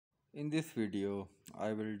In this video,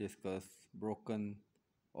 I will discuss broken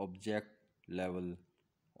object level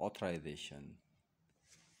authorization.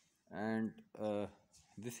 And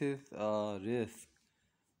this is a risk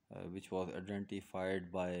which was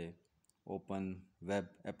identified by Open Web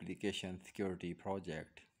Application Security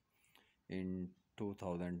Project in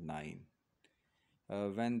 2009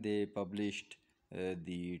 when they published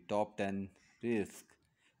the top 10 risks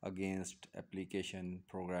against application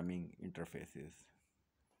programming interfaces.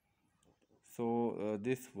 So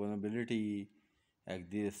this vulnerability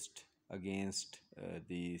exists against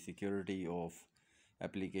the security of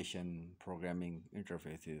application programming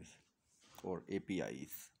interfaces or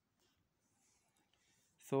APIs.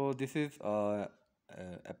 So this is a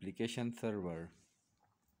application server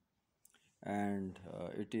and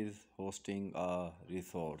it is hosting a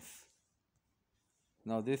resource.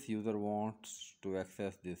 Now this user wants to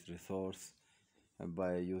access this resource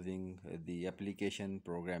by using the application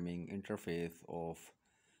programming interface of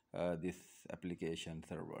this application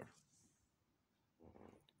server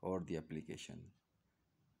or the application.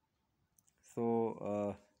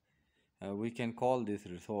 So we can call this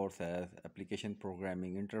resource as application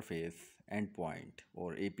programming interface endpoint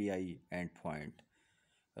or API endpoint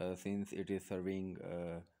since it is serving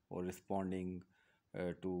or responding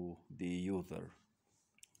to the user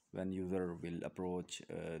when user will approach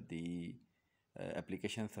the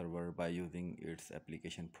application server by using its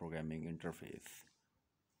application programming interface.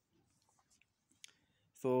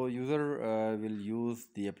 So user will use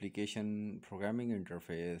the application programming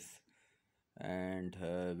interface and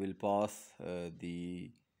will pass the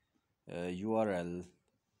URL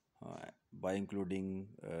by including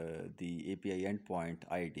the API endpoint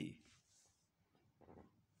ID.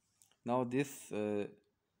 Now this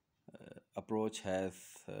approach has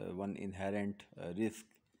one inherent risk.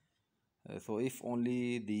 So if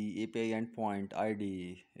only the API endpoint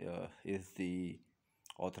ID is the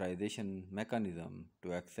authorization mechanism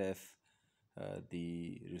to access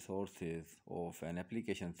the resources of an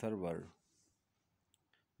application server,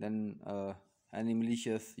 then any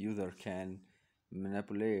malicious user can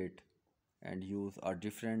manipulate and use a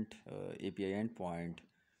different API endpoint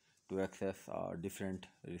to access a different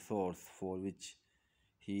resource for which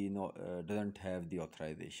he doesn't have the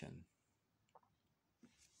authorization.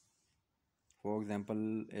 For example,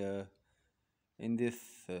 in this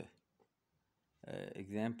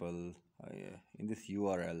example, in this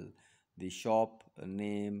URL, the shop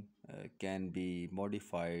name can be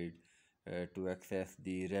modified to access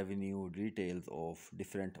the revenue details of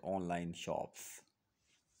different online shops.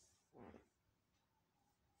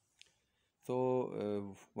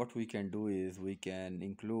 So what we can do is we can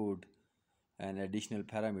include an additional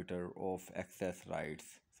parameter of access rights.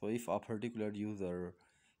 So if a particular user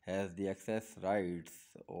has the access rights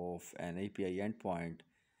of an API endpoint,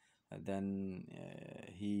 then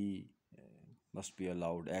he must be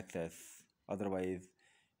allowed access, otherwise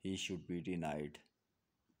he should be denied.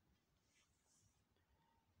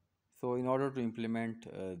 So in order to implement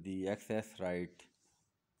the access right,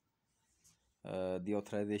 the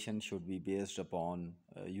authorization should be based upon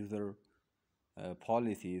user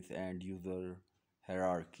policies and user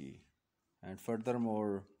hierarchy. And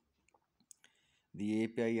furthermore, the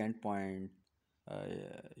API endpoint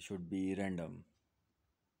should be random.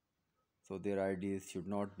 So their IDs should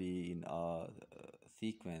not be in a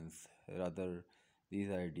sequence, rather these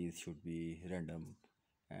IDs should be random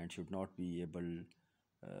and should not be able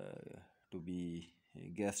to be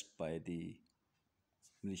guessed by the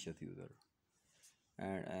malicious user.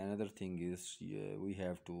 And another thing is we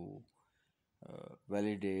have to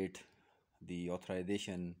validate the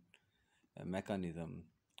authorization mechanism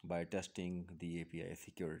by testing the API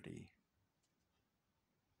security.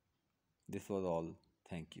 This was all.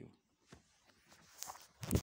 Thank you.